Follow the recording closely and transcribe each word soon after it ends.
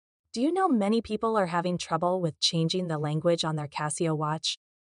Do you know many people are having trouble with changing the language on their Casio watch?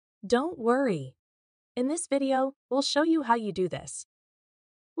 Don't worry. In this video, we'll show you how you do this.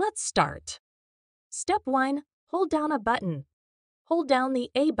 Let's start. Step 1. Hold down a button. Hold down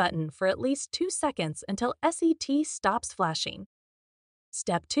the A button for at least 2 seconds until SET stops flashing.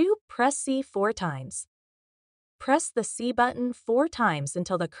 Step 2. Press C 4 times. Press the C button 4 times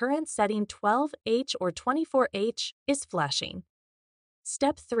until the current setting 12H or 24H is flashing.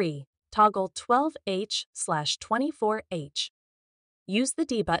 Step 3. Toggle 12H/24H. Use the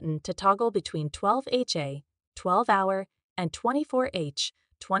D button to toggle between 12HA, 12-hour, and 24H,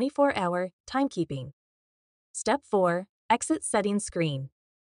 24-hour timekeeping. Step 4. Exit settings screen.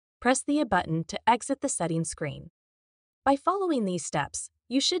 Press the A button to exit the settings screen. By following these steps,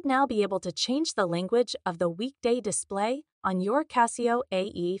 you should now be able to change the language of the Weekday display on your Casio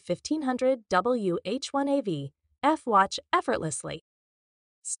AE-1500WH-1AVEF watch effortlessly.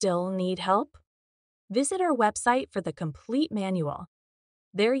 Still need help? Visit our website for the complete manual.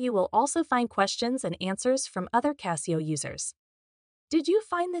 There you will also find questions and answers from other Casio users. Did you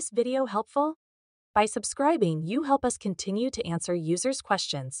find this video helpful? By subscribing, you help us continue to answer users'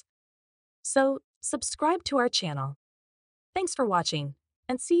 questions. So, subscribe to our channel. Thanks for watching,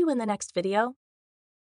 and see you in the next video.